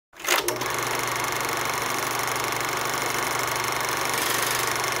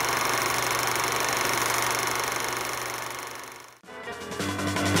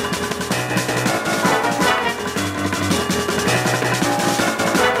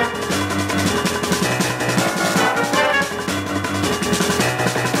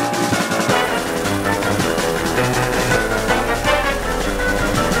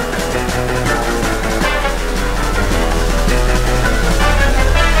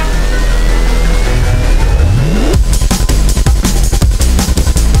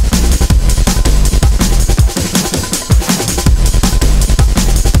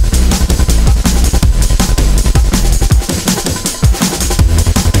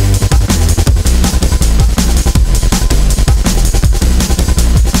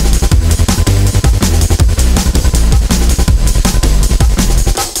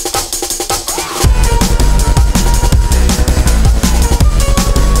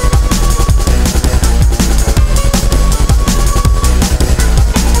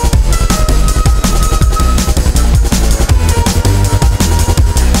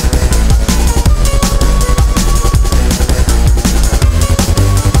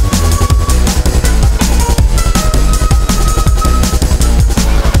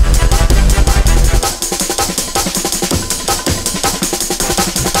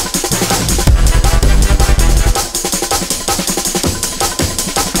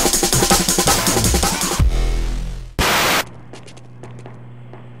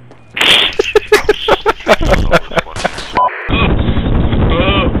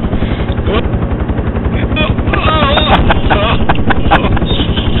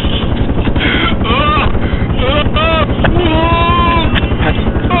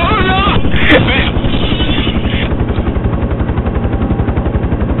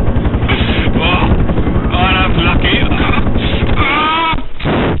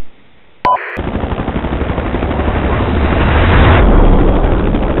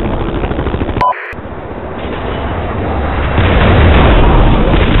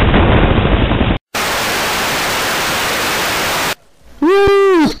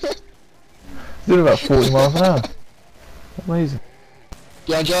Doing about 40 miles an hour. Amazing.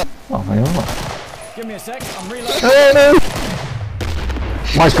 Yeah, Joe. Oh, my God. Give me a sec, I'm reloading. Oh, no!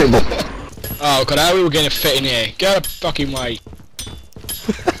 My spitball. Oh god, how are we going to fit in here? Get out of fucking way.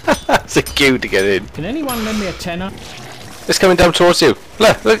 It's a queue to get in. Can anyone lend me a tenner? It's coming down towards you.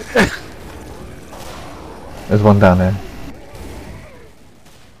 Look, look. There's one down there.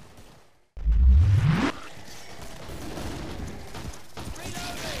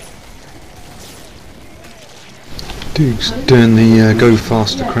 Dude's doing the go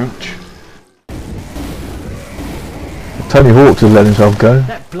faster crouch. Tony Hawk just let himself go.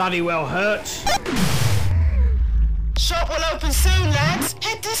 That bloody well hurts. Shop will open soon, lads.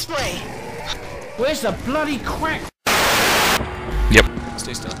 Head this way. Where's the bloody quack? Yep.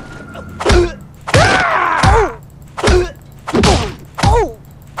 Stay still.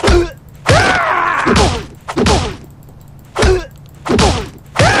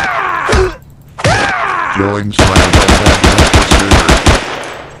 Join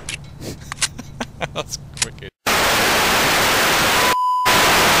That's wicked.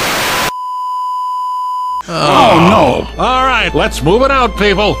 Oh no! Alright, let's move it out,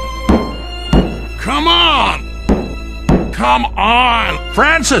 people! Come on! Come on!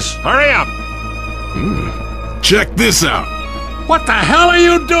 Francis, hurry up! Check this out. What the hell are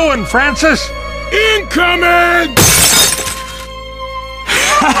you doing, Francis? Incoming!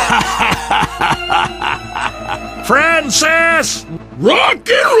 Francis! Rock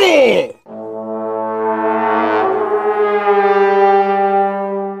and roll!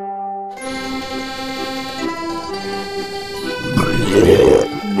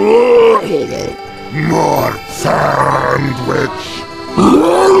 More sandwich!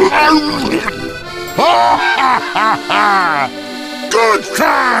 Good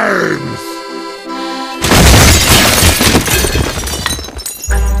times!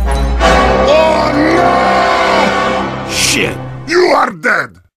 Oh no! Shit! You are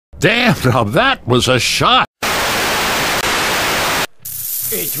dead! Damn, now that was a shot!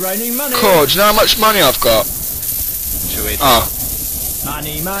 It's raining money. Cool, do you know how much money I've got? Should we? Oh.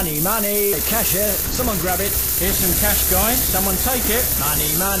 Money, money, money. Hey, cash here. Someone grab it. Here's some cash, guys. Someone take it.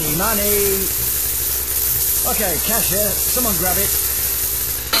 Money, money, money. Okay, cash here. Someone grab it.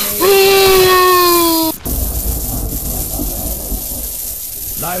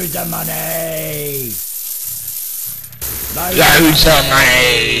 Loads of money. Loads of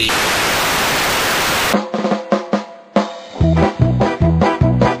money.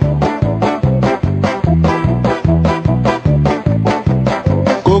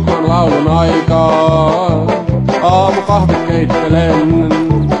 Kukon laulun aikaa, aamukahvit keittelen.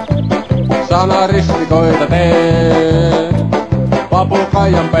 Sanaristikoita teen,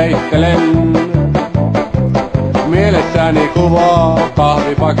 papukaijan peittelen. Mielessäni kuvaa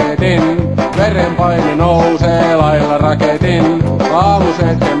kahvipaketin, verenpaine nousee lailla raketin.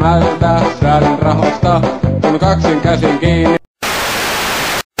 Aamuseitsemältä säädän rahoista, kun kaksin käsin kiinni.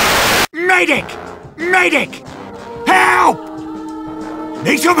 Medic! Medic! Help!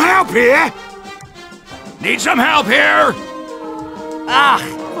 Need some help here? Need some help here? Ah,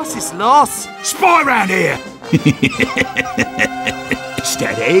 what's this loss? Spy round here!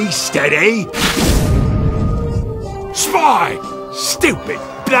 Steady, steady! Spy! Stupid,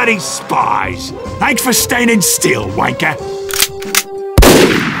 bloody spies! Thanks for standing still, wanker!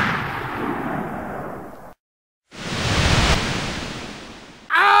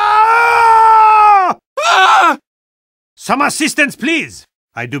 Ah! Ah! Some assistance, please!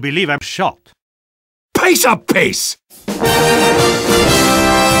 I do believe I'm shot. Piece of piece!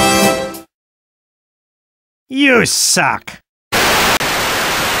 You suck!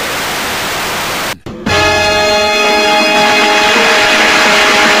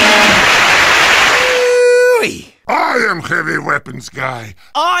 I am heavy weapons guy.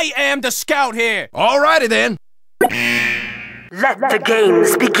 I am the scout here. Alrighty then. Let the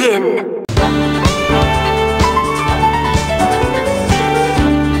games begin.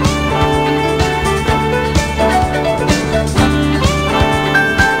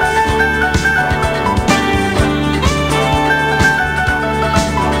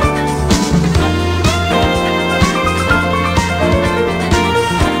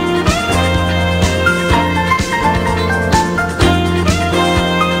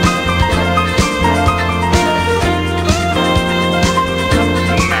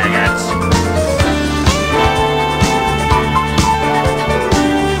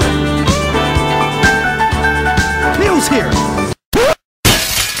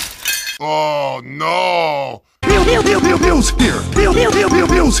 Oh no! Bill's here! Bill's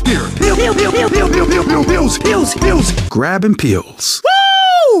here! Bill's! Grabbing pills.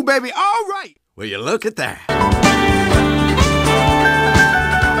 Woo, baby, all right. Will you look at that?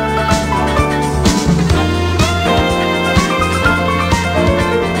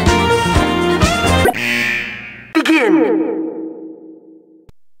 Begin!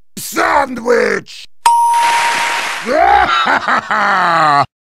 Sandwich!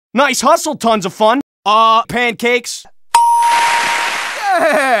 Nice hustle, tons of fun. Pancakes.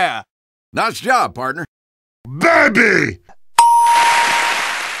 Yeah! Nice job, partner. Baby!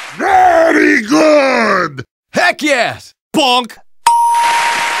 Very good! Heck yes! Bonk!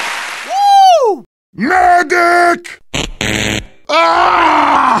 Woo! Medic!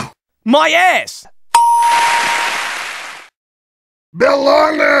 Ah! My ass!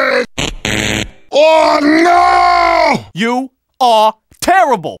 Belonging! Oh no! You are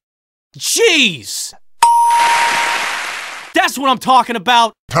terrible! Jeez! That's what I'm talking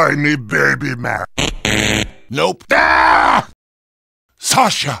about! Tiny baby man. Nope. Ah!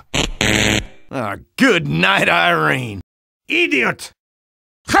 Sasha! Good night, Irene. Idiot!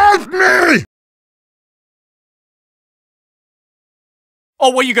 Help me!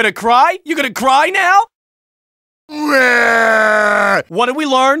 Oh, what, you gonna cry? You gonna cry now? What did we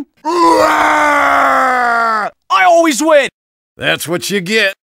learn? I always win! That's what you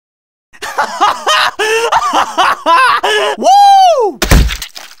get. Woo!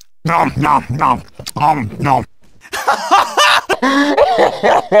 Nom nom nom nom.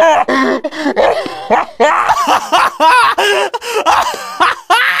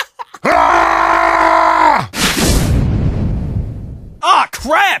 Ah,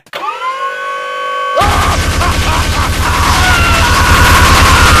 crap!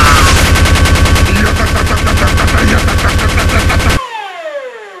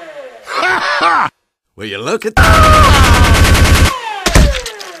 Will you look at that?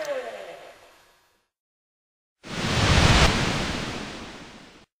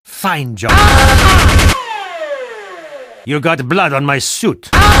 Fine job. You got blood on my suit.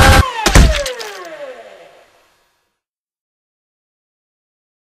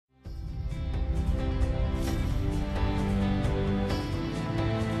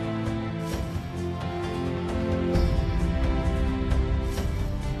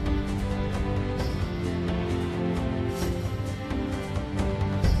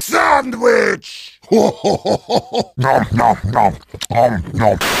 Sandwich! Nom nom nom nom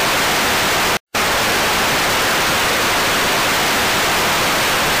nom.